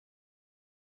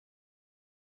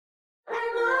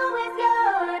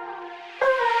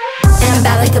And I'm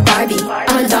bad like a Barbie.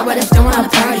 I'm a dog, but I still wanna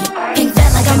party. Pink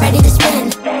vent like I'm ready to spin.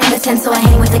 I'm a 10, so I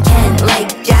hang with a Ken. Like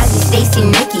Jazzy, Stacy,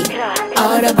 Nikki.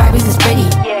 All of the Barbies is pretty.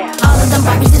 All of them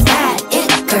Barbies is rad. It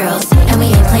girls, and we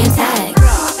ain't playing tag.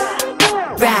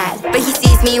 Rad, but he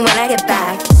sees me when I get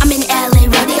back. I'm in LA,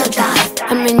 Rodeo Drive.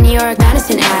 I'm in New York,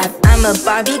 Madison Ave. I'm a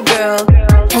Barbie girl.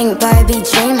 Pink Barbie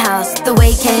dream house. The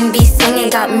way Ken be singing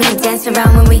got me dancing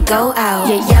around when we go out.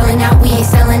 Yeah, yelling out, we ain't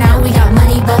selling out. We got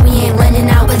money, but we ain't lending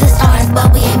out. With the stars,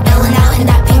 but we ain't bailing out. In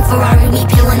that pink Ferrari, we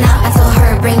peeling out. I told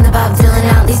her, bring the Bob Dylan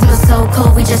out. These moves so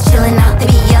cold, we just chilling out.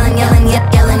 They be yelling,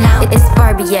 yelling out. It's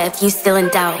Barbie, yeah, if you still in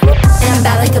doubt. And I'm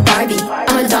bad like a Barbie.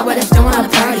 I'm a dog, but I still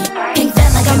wanna party. Pink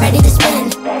vent like I'm ready to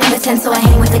spin. I'm a 10, so I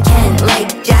hang with a Ken.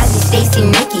 Like Jazzy, Stacy,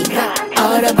 Nikki.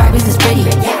 All of the Barbies is pretty.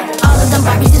 All of them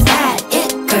Barbies is bad.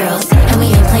 It girls, and we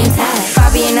ain't playing tag.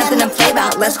 Barbie ain't nothing to play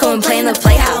about. Let's go and play in the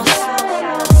playhouse.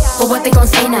 But what they gon'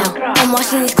 say now? I'm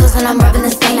washing these clothes and I'm rubbing the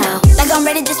stain out. Like I'm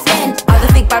ready to spin. All the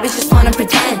fake Barbies just wanna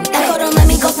pretend. That girl don't let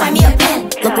me go find me a pen.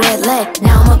 Look where it led,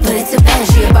 now I'ma put it to bed.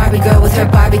 She a Barbie girl with her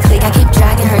Barbie clique. I keep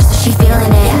dragging her so she feeling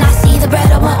it. And I see the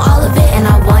bread, I want all of it. And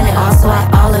I want it all, so I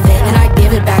all of it. And I give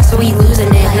it back, so we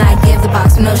losing it. And I give the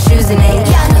box with no shoes in it.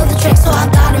 Yeah, I know the trick, so I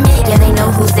got 'em in. Yeah, they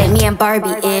know who's it, me and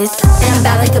Barbie is. And I'm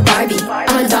bad like a Barbie.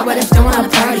 I'm a dog, but I still wanna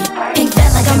party. Pink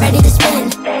vent like I'm ready to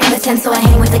spin. I'm a 10, so I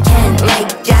hang with a Ken.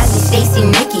 Like Jazzy, Stacy,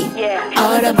 Nikki.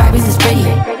 All of the Barbies is pretty.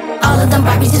 All of them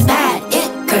Barbies is bad. It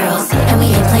girls, and we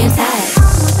ain't playing tag.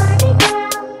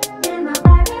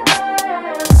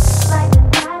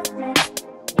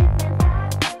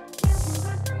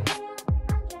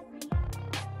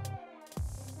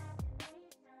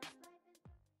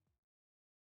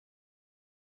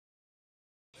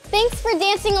 Thanks for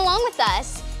dancing along with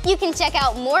us. You can check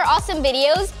out more awesome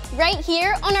videos right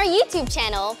here on our YouTube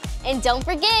channel. And don't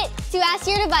forget to ask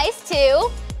your device to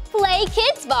play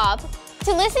KIDZ BOP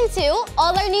to listen to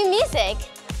all our new music.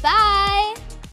 Bye!